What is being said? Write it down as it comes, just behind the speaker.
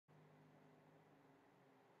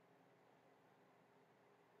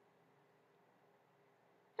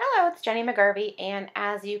it's Jenny McGarvey, and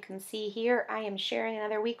as you can see here, I am sharing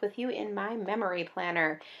another week with you in my memory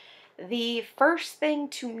planner. The first thing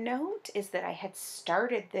to note is that I had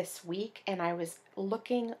started this week and I was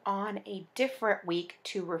looking on a different week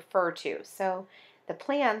to refer to. So the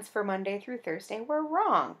plans for Monday through Thursday were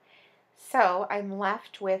wrong. So I'm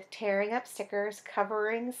left with tearing up stickers,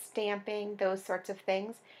 covering, stamping, those sorts of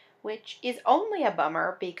things, which is only a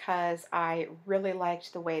bummer because I really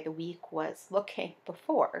liked the way the week was looking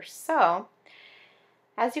before. So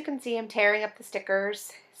as you can see, I'm tearing up the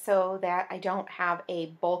stickers so that I don't have a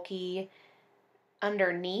bulky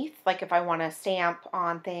underneath, like if I want to stamp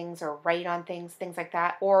on things or write on things, things like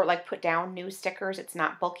that, or like put down new stickers, it's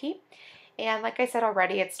not bulky. And like I said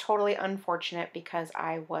already, it's totally unfortunate because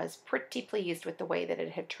I was pretty pleased with the way that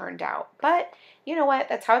it had turned out. But you know what?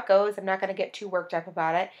 That's how it goes. I'm not going to get too worked up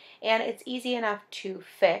about it. And it's easy enough to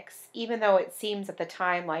fix, even though it seems at the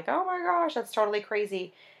time like, oh my gosh, that's totally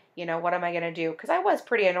crazy. You know, what am I going to do? Because I was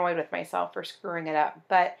pretty annoyed with myself for screwing it up.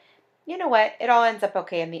 But you know what? It all ends up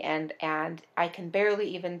okay in the end. And I can barely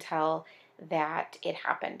even tell that it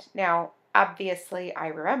happened. Now, obviously, I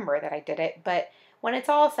remember that I did it, but when it's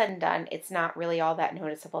all said and done, it's not really all that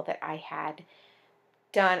noticeable that I had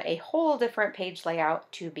done a whole different page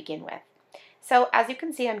layout to begin with. So as you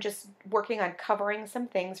can see, I'm just working on covering some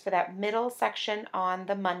things for that middle section on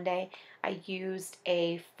the Monday. I used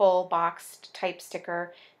a full boxed type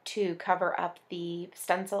sticker to cover up the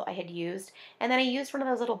stencil I had used. And then I used one of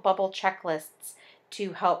those little bubble checklists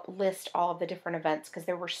to help list all of the different events because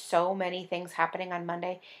there were so many things happening on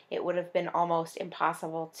Monday. It would have been almost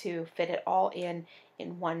impossible to fit it all in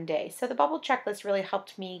one day. So the bubble checklist really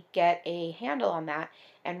helped me get a handle on that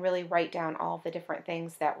and really write down all of the different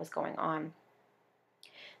things that was going on.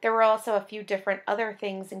 There were also a few different other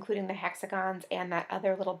things, including the hexagons and that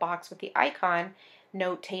other little box with the icon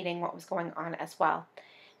notating what was going on as well.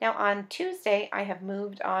 Now on Tuesday, I have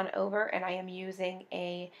moved on over and I am using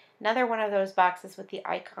another one of those boxes with the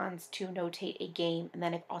icons to notate a game, and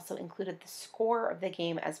then I've also included the score of the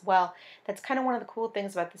game as well. That's kind of one of the cool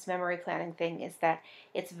things about this memory planning thing is that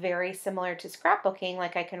it's very similar to scrapbooking.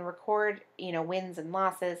 Like I can record, wins and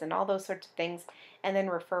losses and all those sorts of things and then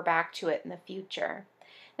refer back to it in the future.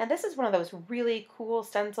 Now this is one of those really cool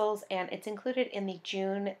stencils and it's included in the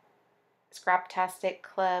June Scraptastic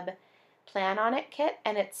Club Plan On It kit,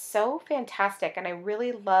 and it's so fantastic, and I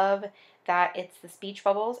really love that it's the speech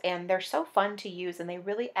bubbles and they're so fun to use and they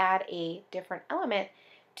really add a different element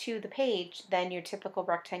to the page than your typical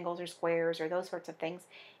rectangles or squares or those sorts of things.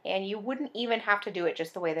 And you wouldn't even have to do it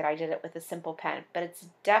just the way that I did it with a simple pen, but it's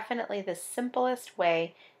definitely the simplest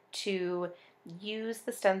way to use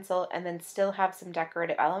the stencil and then still have some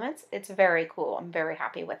decorative elements. It's very cool. I'm very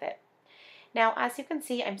happy with it. Now, as you can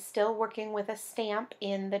see, I'm still working with a stamp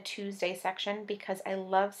in the Tuesday section because I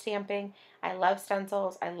love stamping, I love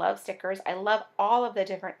stencils, I love stickers, I love all of the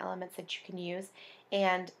different elements that you can use,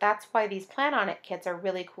 and that's why these Plan On It kits are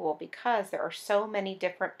really cool because there are so many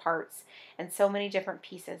different parts and so many different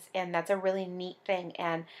pieces, and that's a really neat thing,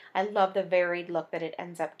 and I love the varied look that it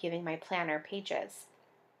ends up giving my planner pages.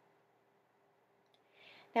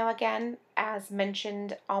 Now again, as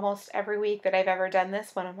mentioned almost every week that I've ever done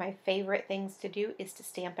this, one of my favorite things to do is to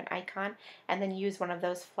stamp an icon and then use one of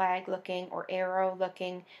those flag looking or arrow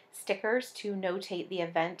looking stickers to notate the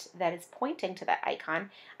event that is pointing to that icon.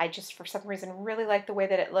 I just for some reason really like the way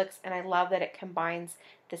that it looks, and I love that it combines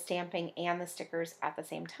the stamping and the stickers at the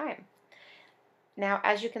same time. Now,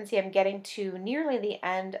 as you can see, I'm getting to nearly the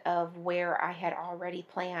end of where I had already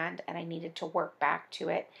planned and I needed to work back to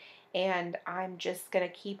it. And I'm just going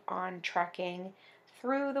to keep on trekking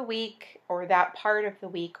through the week, or that part of the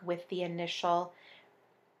week, with the initial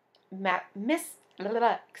mix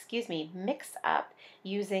up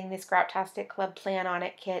using the Scraptastic Club Plan On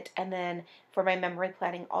It kit, and then for my memory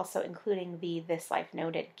planning also including the This Life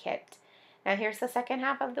Noted kit. Now here's the second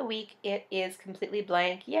half of the week. It is completely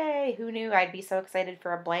blank. Yay! Who knew I'd be so excited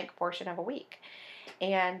for a blank portion of a week?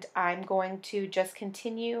 And I'm going to just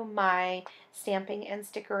continue my stamping and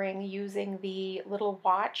stickering using the little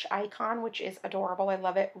watch icon, which is adorable. I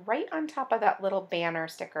love it, right on top of that little banner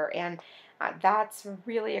sticker, and that's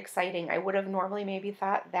really exciting. I would have normally maybe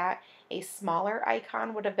thought that a smaller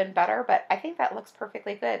icon would have been better, but I think that looks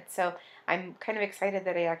perfectly good. So I'm kind of excited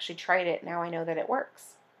that I actually tried it. Now I know that it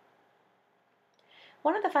works.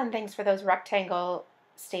 One of the fun things for those rectangle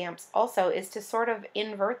stamps also is to sort of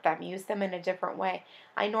invert them, use them in a different way.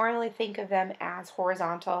 I normally think of them as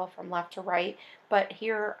horizontal from left to right, but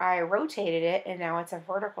here I rotated it and now it's a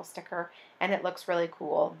vertical sticker and it looks really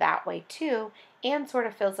cool that way too, and sort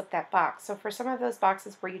of fills up that box. So for some of those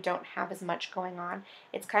boxes where you don't have as much going on,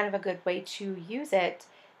 it's kind of a good way to use it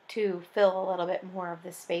to fill a little bit more of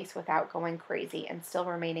the space without going crazy and still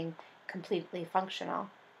remaining completely functional.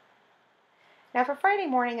 Now for Friday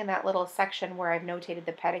morning, in that little section where I've notated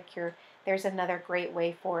the pedicure, there's another great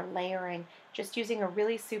way for layering, just using a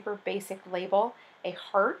really super basic label, a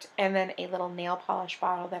heart, and then a little nail polish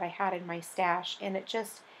bottle that I had in my stash. And it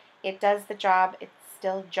does the job. It's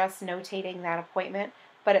still just notating that appointment,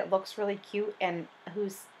 but it looks really cute, and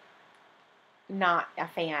who's not a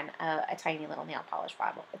fan of a tiny little nail polish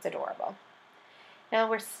bottle? It's adorable. Now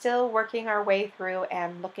we're still working our way through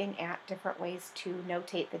and looking at different ways to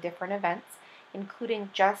notate the different events, including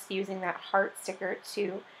just using that heart sticker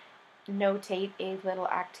to notate a little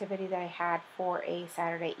activity that I had for a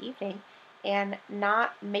Saturday evening and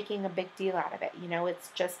not making a big deal out of it.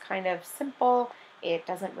 It's just kind of simple. It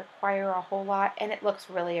doesn't require a whole lot, and it looks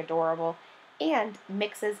really adorable and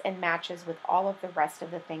mixes and matches with all of the rest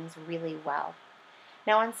of the things really well.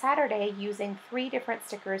 Now on Saturday, using 3 different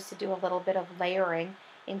stickers to do a little bit of layering,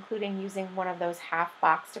 including using one of those half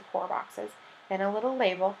box decor boxes, then a little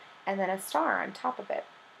label, and then a star on top of it.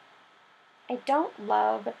 I don't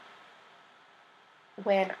love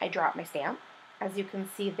when I drop my stamp. As you can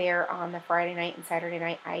see there on the Friday night and Saturday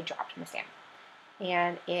night, I dropped my stamp.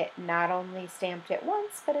 And it not only stamped it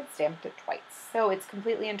once, but it stamped it twice. So it's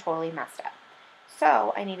completely and totally messed up.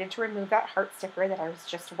 So I needed to remove that heart sticker that I was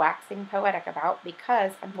just waxing poetic about,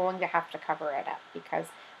 because I'm going to have to cover it up because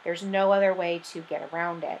there's no other way to get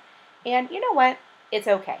around it. And you know what? It's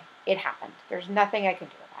okay. It happened. There's nothing I can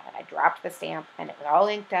do about it. I dropped the stamp and it was all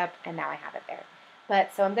inked up, and now I have it there.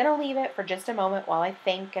 But so I'm going to leave it for just a moment while I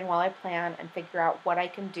think and while I plan and figure out what I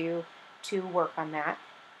can do to work on that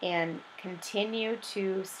and continue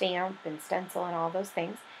to stamp and stencil and all those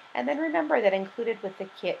things. And then remember that included with the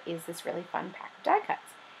kit is this really fun pack of die cuts.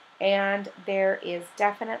 And there is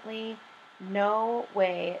definitely no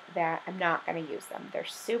way that I'm not going to use them. They're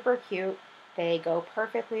super cute. They go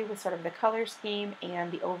perfectly with sort of the color scheme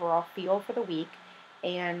and the overall feel for the week.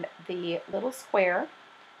 And the little square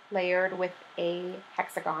layered with a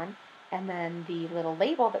hexagon and then the little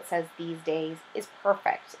label that says "these days" is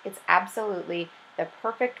perfect. It's absolutely the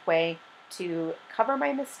perfect way to cover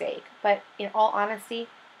my mistake. But in all honesty,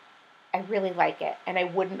 I really like it, and I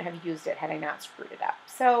wouldn't have used it had I not screwed it up.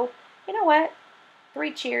 So, you know what?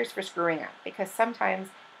 3 cheers for screwing up, because sometimes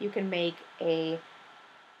you can make a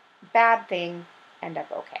bad thing end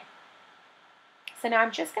up okay. So now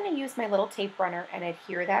I'm just going to use my little tape runner and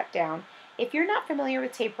adhere that down. If you're not familiar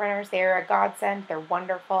with tape runners, they're a godsend. They're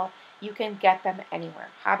wonderful. You can get them anywhere.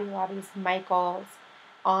 Hobby Lobbies, Michael's,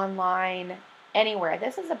 online, anywhere.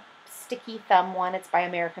 This is a sticky thumb one. It's by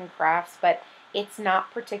American Crafts, but it's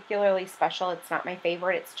not particularly special. It's not my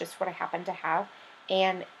favorite. It's just what I happen to have.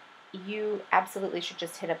 And you absolutely should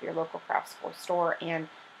just hit up your local craft store and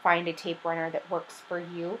find a tape runner that works for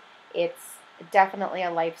you. It's definitely a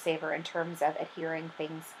lifesaver in terms of adhering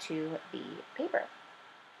things to the paper.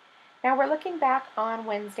 Now we're looking back on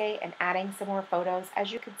Wednesday and adding some more photos.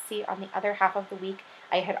 As you can see on the other half of the week,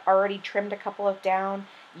 I had already trimmed a couple of down,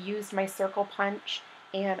 used my circle punch,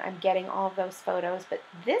 and I'm getting all of those photos. But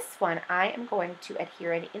this one, I am going to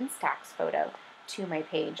adhere an Instax photo to my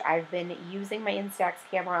page. I've been using my Instax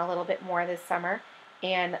camera a little bit more this summer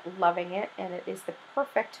and loving it, and it is the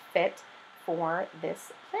perfect fit for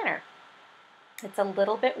this planner. It's a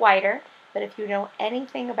little bit wider, but if you know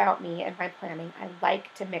anything about me and my planning, I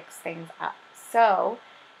like to mix things up. So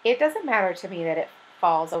it doesn't matter to me that it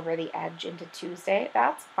falls over the edge into Tuesday.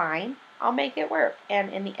 That's fine. I'll make it work.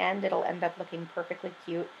 And in the end, it'll end up looking perfectly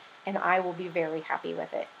cute, and I will be very happy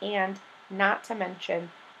with it. And not to mention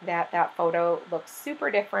that that photo looks super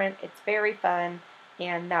different. It's very fun,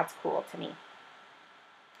 and that's cool to me.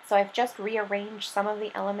 So I've just rearranged some of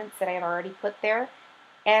the elements that I had already put there,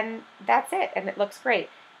 and that's it, and it looks great.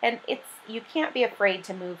 And you can't be afraid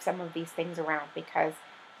to move some of these things around, because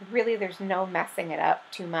really there's no messing it up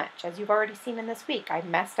too much. As you've already seen in this week, I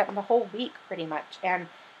messed up the whole week pretty much, and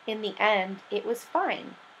in the end, it was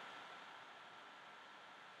fine.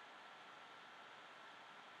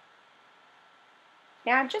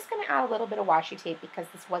 Now I'm just going to add a little bit of washi tape because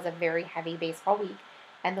this was a very heavy baseball week,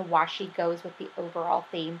 and the washi goes with the overall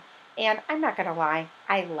theme. And I'm not going to lie,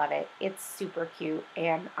 I love it. It's super cute,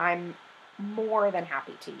 and I'm more than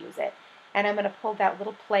happy to use it. And I'm going to pull that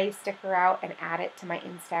little play sticker out and add it to my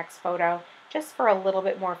Instax photo just for a little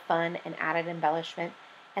bit more fun and added embellishment,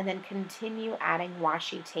 and then continue adding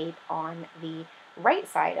washi tape on the right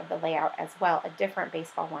side of the layout as well, a different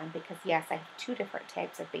baseball one, because yes, I have 2 different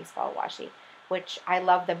types of baseball washi, which I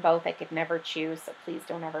love them both. I could never choose, so please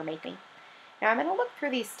don't ever make me. Now I'm going to look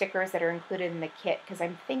through these stickers that are included in the kit, because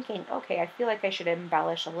I'm thinking, okay, I feel like I should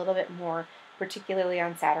embellish a little bit more particularly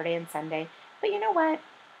on Saturday and Sunday. But you know what?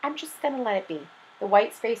 I'm just going to let it be. The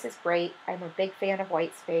white space is great. I'm a big fan of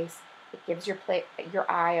white space. It gives your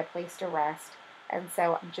eye a place to rest. And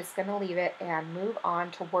so I'm just going to leave it and move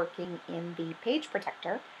on to working in the page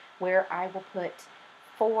protector, where I will put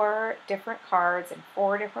 4 different cards and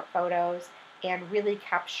 4 different photos and really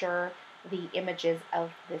capture the images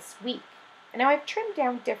of this week. Now I've trimmed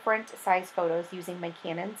down different size photos using my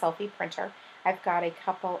Canon selfie printer. I've got a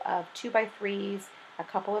couple of 2x3s, a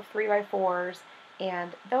couple of 3x4s,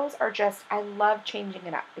 and those are just, I love changing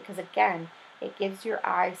it up because again, it gives your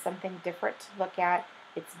eye something different to look at.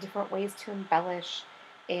 It's different ways to embellish,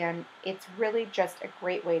 and it's really just a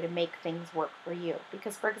great way to make things work for you.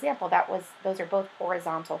 Because for example, those are both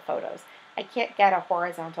horizontal photos. I can't get a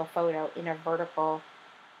horizontal photo in a vertical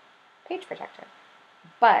page protector,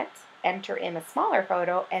 but enter in a smaller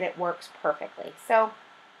photo and it works perfectly. So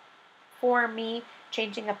for me,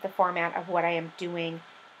 changing up the format of what I am doing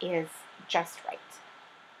is just right.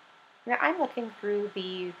 Now I'm looking through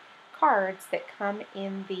the cards that come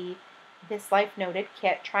in the This Life Noted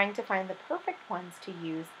kit, trying to find the perfect ones to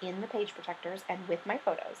use in the page protectors and with my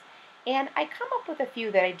photos. And I come up with a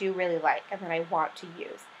few that I do really like and that I want to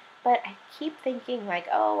use. But I keep thinking like,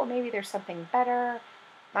 oh, well, maybe there's something better.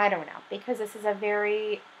 I don't know, because this is a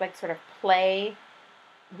very like sort of play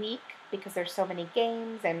week because there's so many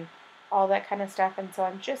games and all that kind of stuff. And so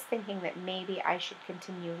I'm just thinking that maybe I should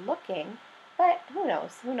continue looking, but who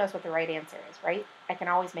knows? Who knows what the right answer is, right? I can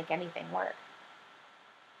always make anything work.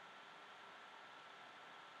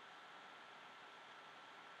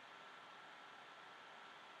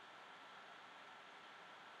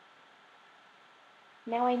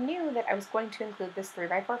 Now I knew that I was going to include this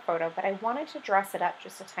 3x4 photo, but I wanted to dress it up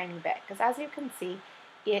just a tiny bit because as you can see,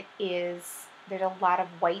 there's a lot of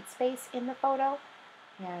white space in the photo.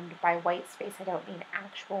 And by white space, I don't mean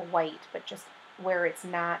actual white, but just where it's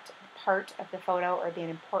not part of the photo or the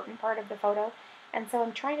important part of the photo. And so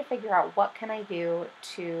I'm trying to figure out what can I do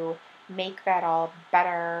to make that all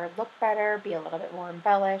better, look better, be a little bit more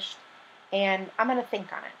embellished. And I'm going to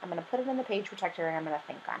think on it. I'm going to put it in the page protector and I'm going to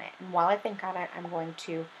think on it. And while I think on it, I'm going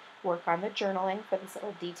to work on the journaling for this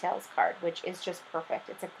little details card, which is just perfect.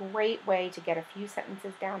 It's a great way to get a few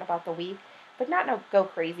sentences down about the week, but not go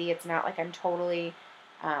crazy. It's not like I'm totally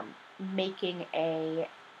making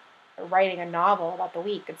writing a novel about the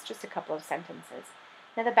week. It's just a couple of sentences.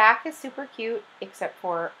 Now the back is super cute, except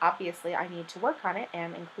for obviously I need to work on it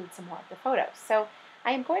and include some more of the photos. So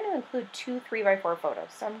I am going to include 2 3x4 photos.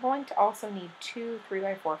 So I'm going to also need 2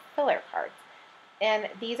 3x4 filler cards. And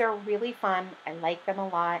these are really fun. I like them a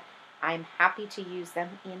lot. I'm happy to use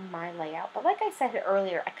them in my layout. But like I said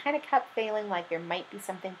earlier, I kind of kept feeling like there might be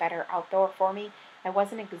something better out there for me. I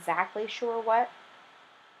wasn't exactly sure what.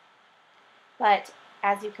 But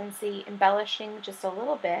as you can see, embellishing just a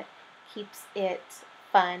little bit keeps it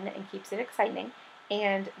fun and keeps it exciting.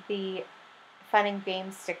 And the Fun and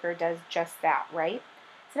Games sticker does just that, right?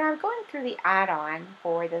 So now I'm going through the add-on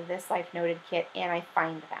for the This Life Noted kit and I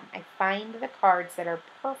find them. I find the cards that are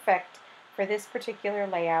perfect for this particular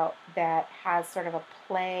layout that has sort of a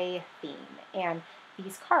play theme. And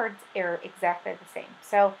these cards are exactly the same.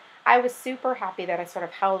 So I was super happy that I sort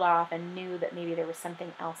of held off and knew that maybe there was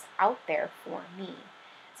something else out there for me.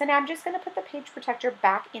 So now I'm just going to put the page protector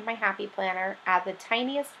back in my Happy Planner, add the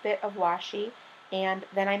tiniest bit of washi, and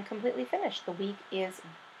then I'm completely finished. The week is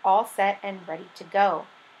all set and ready to go.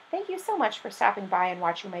 Thank you so much for stopping by and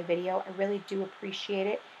watching my video. I really do appreciate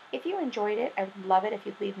it. If you enjoyed it, I would love it if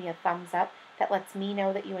you'd leave me a thumbs up. That lets me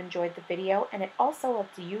know that you enjoyed the video, and it also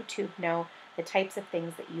lets YouTube know the types of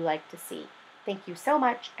things that you like to see. Thank you so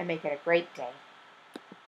much, and make it a great day.